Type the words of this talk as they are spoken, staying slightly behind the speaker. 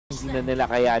hindi na nila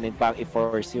kayanin pang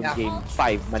i-force yung game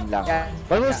 5 man lang.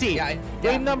 But we'll see.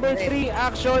 Game number 3,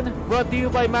 action, brought to you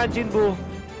by Majin Buu.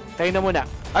 Tayo na muna.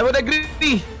 I would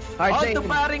agree. On to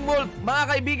paring Wolf, mga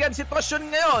kaibigan, sitwasyon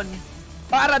ngayon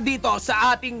para dito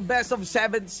sa ating best of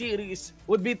 7 series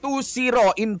would be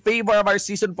 2-0 in favor of our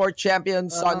Season 4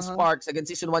 champion, Sun Sparks,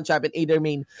 against Season 1 champion,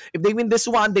 Adermain. If they win this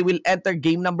one, they will enter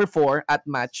game number 4 at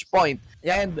match point.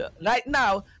 And right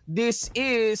now, this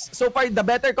is, so far, the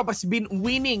better cup has been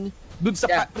winning dun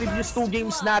sa previous 2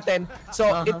 games natin. So,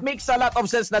 it makes a lot of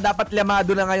sense na dapat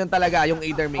lamado na ngayon talaga yung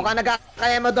Adermain. Mukhang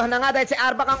nagkakayamado na nga dahil si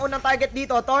Arbak ang unang target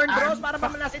dito. Torn Bros para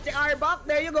mamanasin si Arbak.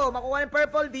 There you go. Makuha ng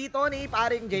purple dito ni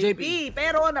paring JP.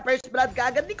 Pero na first blood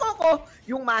kaagad ni Coco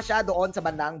yung Masha doon sa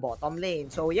bandang bottom lane.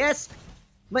 So, yes,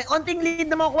 may onting lead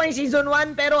na makuha yung Season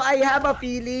 1 pero I have a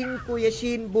feeling, Kuya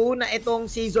Shinbu, na itong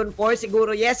Season 4,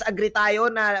 siguro yes, agree tayo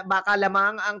na baka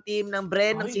lamang ang team ng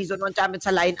Bren ng Season 1 champion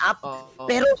sa lineup.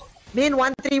 Pero, men,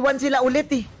 1-3-1 sila ulit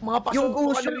eh. Yung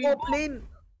Gusion offlane.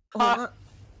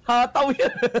 Hataw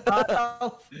yan.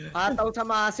 Hataw sa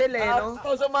muscle eh, no?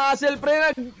 Hataw sa muscle,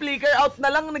 pre. Nag-flicker out na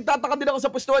lang. Nagtataka din ako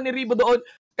sa pustuhan ni Ribo doon.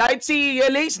 Kahit si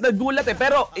Yelaze nagulat eh.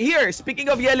 Pero here, speaking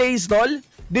of Yelaze, tol,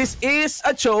 this is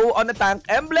a show on a tank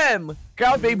emblem.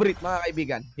 Crowd favorite, mga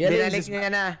kaibigan. Binalik niya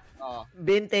na.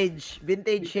 Vintage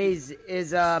Haze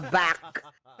is back,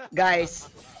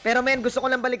 guys. Pero men, gusto ko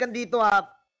lang balikan dito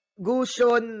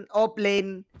Gusion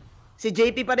offlane, si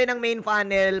JP pa rin ang main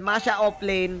funnel, Masha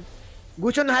offlane.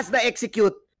 Gusion has the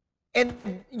execute, and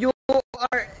you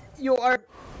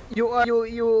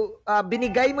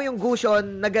binigay mo yung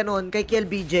Gusion na ganun kay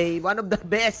KLBJ, one of the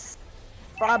best,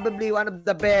 probably one of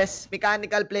the best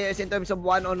mechanical players in terms of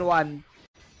one-on-one.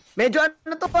 Medyo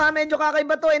ano to medyo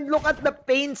kakaiba to, and look at the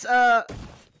paints,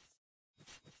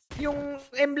 yung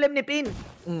emblem ni Pin.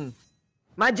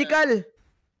 Magical.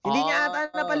 Hindi niya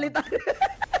ata napalitan.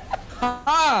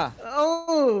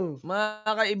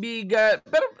 Mga kaibigan.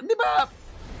 Pero, di ba,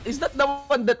 is that the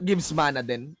one that gives mana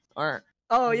din? Or,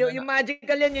 yung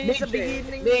magical yan, yun yung sa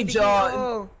beginning.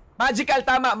 Magical,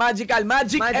 tama. Magic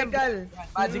emblem.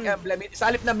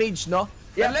 Salip na mage, no?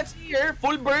 And let's hear,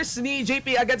 full burst ni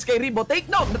JP against kay Ribo. Take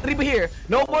note, that Ribo here,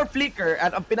 no more flicker.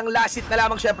 At ang pinanglasit na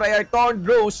lamang syempre ay Torn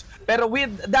Rose. Pero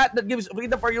with that gives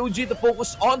freedom for Yuji to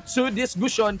focus on to this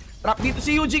Gusion. Trap dito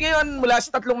si Yuji ngayon mula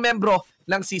sa 3 membro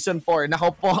ng Season 4.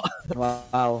 Nako po.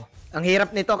 Wow. Ang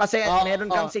hirap nito kasi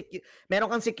meron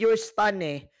kang secure stun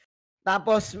eh.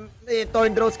 Tapos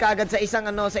Torn Rose kaagad sa isang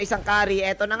carry.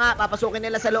 Eto na nga, papasukin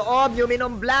nila sa loob.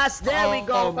 Luminum Blast. There we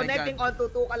go. Connecting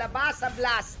onto 2 Kalabasa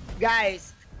Blast.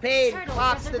 Guys, Pain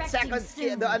pops the second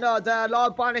the Law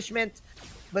of Punishment,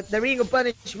 but the Ring of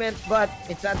Punishment, but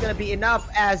it's not gonna be enough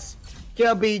as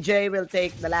KLBJ will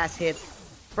take the last hit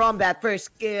from that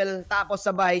first kill. Tapos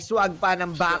sabay swag pa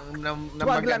ng back.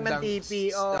 Swag lang ng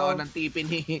TP. Ng TP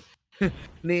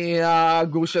ni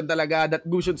Gusion talaga. That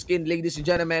Gusion skin, ladies and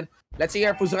gentlemen. Let's see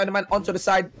here, Fuzuka naman onto the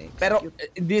side. Pero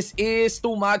this is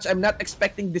too much. I'm not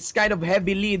expecting this kind of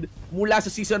heavy lead mula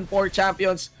sa Season 4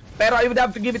 champions. Pero I would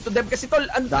have to give it to them kasi tol,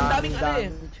 ang daming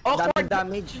awkward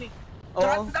damage.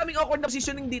 Ang daming awkward na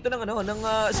positioning dito ng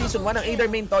Season 1 ng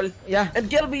Adermain, tol. Yeah. And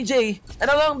KLBJ, and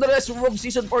along the rest of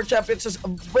Season 4 champions is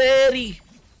very,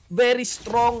 very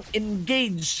strong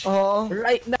engage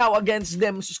right now against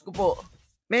them. Sus ko po.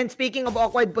 Man, speaking of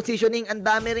awkward positioning, ang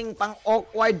dami ring pang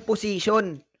awkward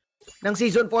position ng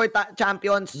Season 4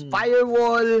 champions.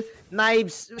 Firewall,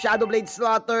 Knives, Shadowblade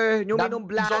Slaughter, Numinum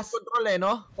Blast. Zone control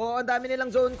no? Oo, ang dami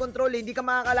nilang zone control. Hindi ka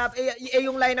makakalap.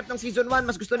 Yung lineup ng Season 1,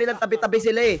 mas gusto nilang tabi-tabi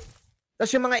sila eh.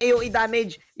 Tapos yung mga AoE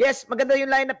damage. Yes, maganda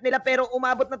yung lineup nila pero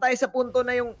umabot na tayo sa punto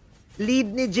na yung lead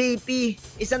ni JP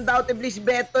is undoubtedly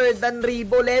better than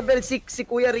Ribo. Level 6 si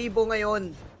Kuya Ribo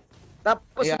ngayon.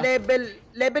 Tapos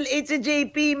level 8 si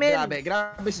JP, man.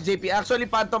 Grabe si JP. Actually,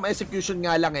 phantom execution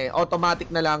nga lang eh.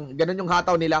 Automatic na lang. Ganun yung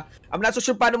hataw nila. I'm not so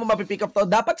sure paano mo mapipick up to.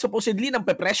 Dapat supposedly nang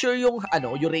pe-pressure yung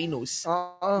Uranus.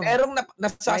 Merong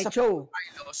nasasakot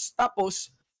tapos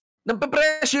nang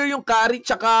pe-pressure yung carry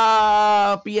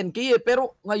tsaka PNK eh.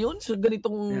 Pero ngayon, sa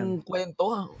ganitong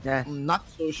kwento, I'm not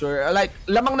so sure. Like,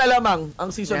 lamang na lamang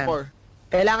ang Season 4.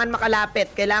 Kailangan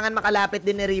makalapit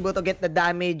din ni Ribo to get the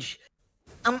damage.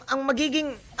 Ang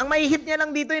may-hit niya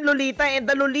lang dito yung Lolita, and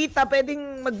the Lolita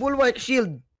pwedeng mag-bulwark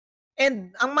shield.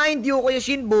 And ang mind you, Kuya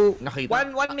Shinbu,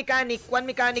 one mechanic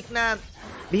na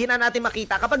bihina natin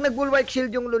makita. Kapag nag-bulwark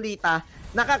shield yung Lolita,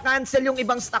 naka-cancel yung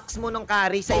ibang stacks mo ng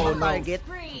carry sa ibang target.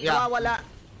 Nawawala.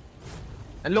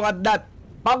 And look at that.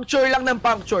 Puncture lang ng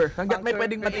puncture. Hanggat may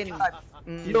pwedeng matikitan.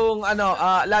 Yung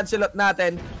Lancelot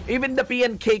natin, even the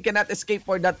PNK cannot escape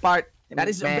for that part. That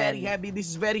is very heavy. This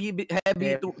is very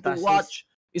heavy to watch.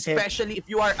 Especially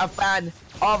if you are a fan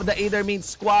of the Either Means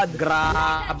squad.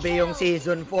 Grabe yung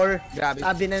season 4. Grabe.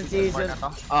 Sabi ng season.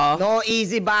 No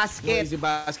easy basket. No easy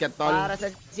basket, tol. Para sa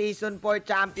season 4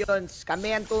 champions.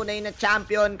 Kami ang tunay na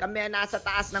champion. Kami ang nasa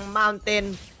taas ng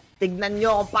mountain. Tignan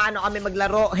nyo kung paano kami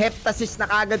maglaro. Heptasis na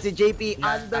kagad si JP.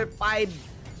 Under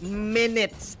 5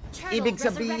 minutes. Ibig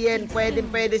sabihin,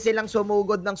 pwede silang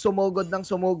sumugod ng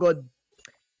sumugod.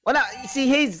 Wala, si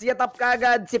Hayes, yatap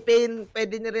kagad. Si Payne,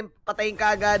 pwede niya rin patayin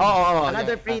kagad.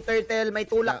 Another free turtle. May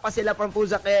tulak pa sila from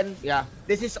Fuzaken. Yeah.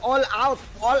 This is all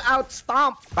out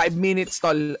stomp. 5 minutes,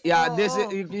 tol. Yeah, this is,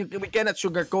 we cannot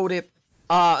sugarcoat it.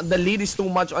 The lead is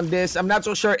too much on this. I'm not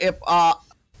so sure if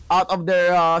out of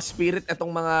their spirit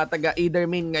itong mga taga Either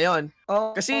Main ngayon.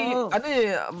 Kasi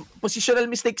positional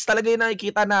mistakes talaga yung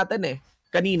nakikita natin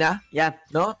kanina. Yeah.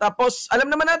 No? Tapos,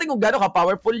 alam naman natin kung gaano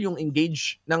ka-powerful yung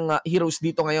engage ng heroes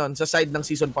dito ngayon sa side ng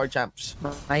Season 4 champs.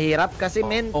 Mahirap kasi,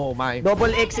 men.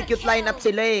 Double execute lineup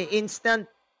sila Instant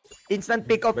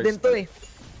pick up din to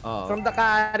from the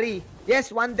carry.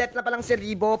 Yes, 1 death na palang si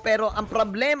Ribo, pero ang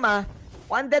problema,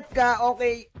 1 death ka,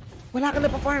 okay, wala ka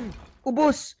na pa-farm.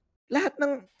 Ubos. Lahat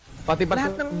ng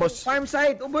farm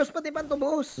side. Ubos, pati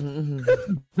pantubos.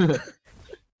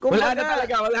 Wala na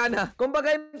talaga, wala na.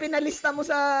 Kumbaga yung pinalista mo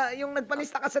yung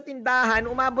nagpalista ka sa tindahan,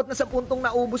 umabot na sa puntong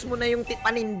naubos mo na yung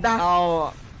paninda.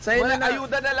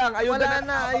 Ayuda na lang.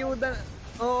 Ayuda.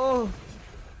 Oo.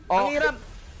 Ang hirap.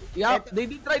 Yeah, they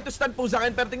did try to stand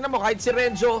Fuzaken, pero tingnan mo, kahit si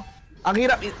Renzo, ang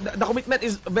hirap, the commitment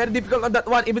is very difficult on that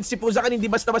one. Even si Fuzaken, hindi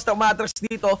basta-basta umatras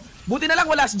dito. Buti na lang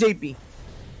wala si JP.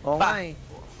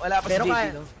 Wala pa si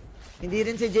JP, no? Hindi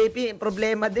rin si JP,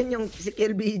 problema din yung si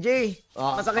KLBJ.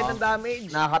 Masakit ang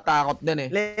damage. Nakakatakot din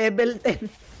Level 10.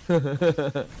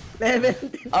 Level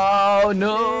 10. Oh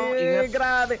no.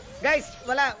 Grabe. Guys,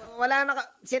 wala na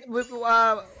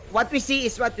what we see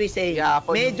is what we say. Yeah,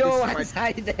 medyo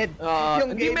one-sided.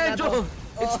 Yung hindi game medyo.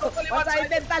 It's totally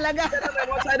one-sided talaga.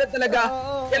 One-sided talaga.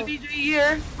 KLBJ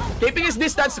here, keeping his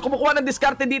distance, kumukuha ng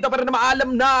diskarte dito pero na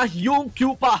maalam na yung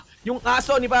Q pa. Yung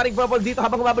aso ni paring Purple dito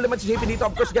habang umabalo naman si JP dito.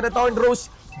 Of course, gonna turn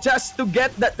Rose just to get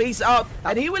that face out.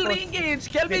 And he will re-engage.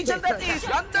 KLBJ that is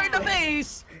under the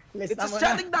face. It's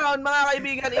shutting down, mga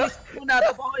kaibigan. Ilis muna.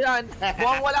 Ito po yan.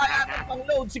 Mukhang wala yan pang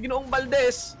load si Ginoong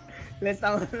Valdez.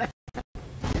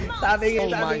 Sabi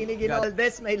ni Ginoong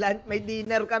Valdez, may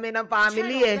dinner kami ng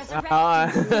family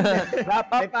Wrap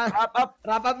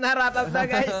up na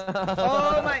guys.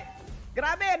 Oh my.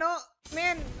 Grabe, no?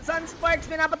 Man, Sunsparks,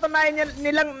 pinapatunayan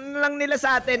lang nila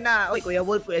sa atin na, oy, Kuya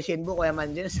Wolf, Kuya Shinbu, Kuya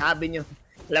Manjin, sabi nyo,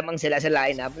 lamang sila sa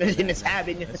lineup.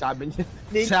 Sinasabi nyo. Sabi nyo.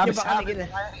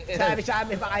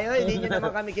 Sabi pa kayo, hindi nyo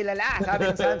naman kami kilala. Sabi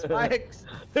ng Sunsparks.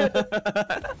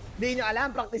 Hindi nyo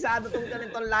alam, praktisado itong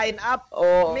ganitong lineup.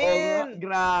 Man,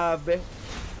 grabe.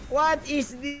 What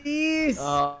is this?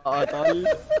 Tol.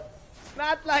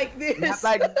 Not like this. Not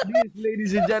like this,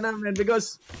 ladies and gentlemen,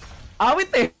 because awit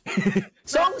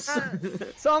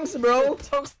Songs, bro.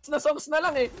 Songs na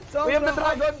lang We have the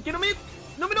Dragon.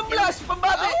 Numinom blast,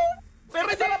 pambate. Pero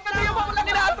hindi yung mga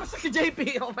kinaatros si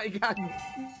JP. Oh my God.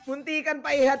 Muntikan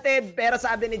pa ihatid. Pero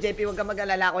sabi ni JP, huwag ka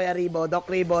mag-alala, Kuya Ribo.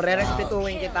 Doc Ribo,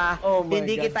 re-respetuhin kita.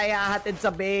 Hindi kita ihahatid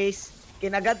sa base.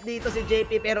 Kinagat dito si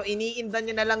JP, pero iniindan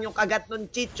nyo na lang yung kagat ng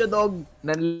Chicho Dog.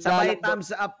 Sabay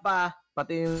thumbs up pa.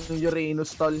 Pati yung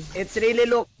Uranus, tol. It's really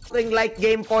looking like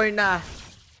game 4 na.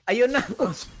 Ayun na.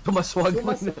 Tumaswag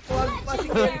pa si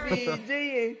KLBJ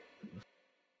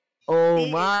Oh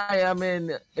my, I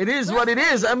mean, it is what it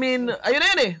is. I mean, ayun na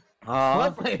yun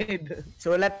well played.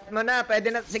 Sulat mo na,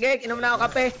 pwede na. Sige, inom na ako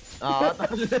kape.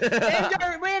 And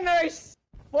your winners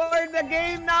for the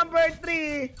game number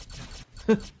 3.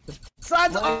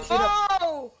 Sons of...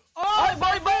 Boy!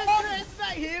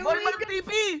 Here Boy, we go.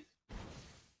 TP!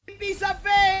 Piece of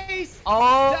face!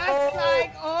 Just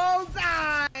like all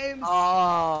times!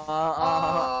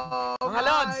 Mga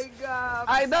Lods! My God!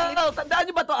 Idol! Tandaan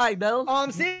nyo ba to, Idol?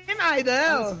 Team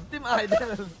Idol! Team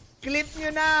Idol! Clip nyo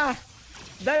na!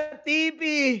 The TP!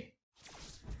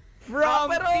 From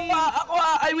pero ako,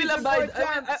 I will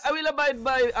abide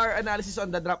by our analysis on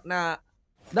the drop na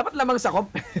dapat lamang sa comp.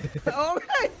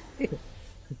 Okay!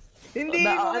 Hindi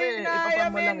mo kinaya,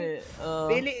 men.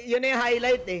 Yun na yung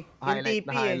highlight Highlight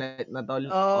TP, highlight na, tol.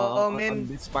 Men.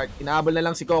 On this part. Inaabol na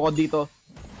lang si Coco dito.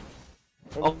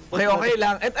 Okay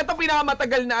lang. Ito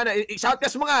pinakamatagal na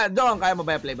shoutcast mo nga, John. Kaya mo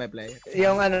ba play by play?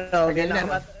 Yung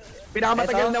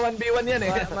pinakamatagal na 1v1 yan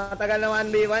Matagal na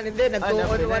 1v1. Hindi,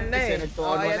 nag-2-on-1 na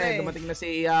Nag-2-on-1 na Dumating na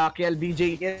si KLBJ.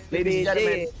 Ladies and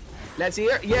gentlemen. Let's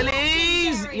hear.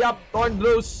 Yellies! Yup, Torn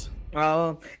Blues.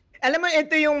 Alam mo,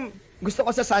 ito yung gusto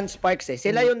ko sa Sunsparks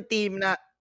Sila yung team na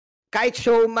kahit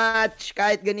show match,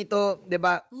 kahit ganito, 'di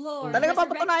ba? Talaga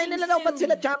papatunayan nila na ba't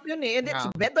sila champion eh. And it's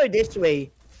better this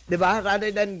way, 'di ba? Rather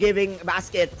than giving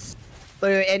baskets to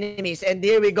your enemies. And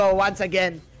here we go once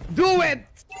again. Do it.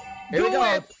 Do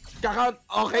it.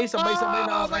 Okay, sabay-sabay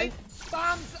na okay.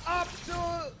 Thumbs up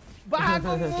to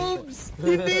bagong moves.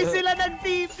 Hindi sila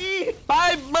nag-TP.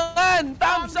 5 man,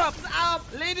 thumbs up.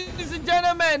 Ladies and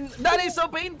gentlemen, that is so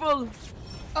painful.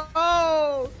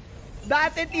 Oh.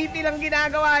 Dati TP lang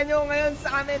ginagawa nyo, ngayon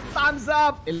sa amin, thumbs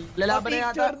up! Lalaban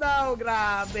na yata. Picture daw,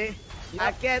 grabe. Yep.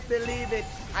 I can't believe it.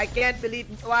 I can't believe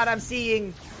what I'm seeing.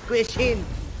 Question.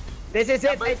 This is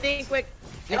it. I think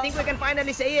we can finally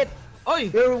say it.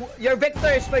 Oy! Your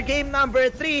victors for game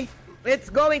number 3, it's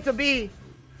going to be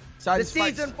the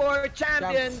Season 4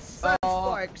 champions,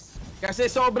 Sunsparks. Kasi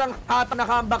sobrang hata na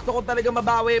comeback to kung talaga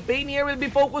mabawi. Pain here will be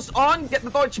focused on get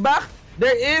the torch back.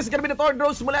 There is gonna be the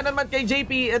THRU mula naman kay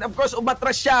JP, and of course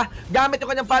umatras siya gamit yung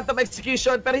kanyang phantom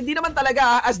execution, pero hindi naman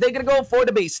talaga as they gonna go for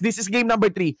the base. This is game number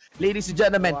 3, ladies and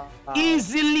gentlemen.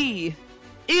 Easily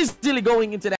going into that.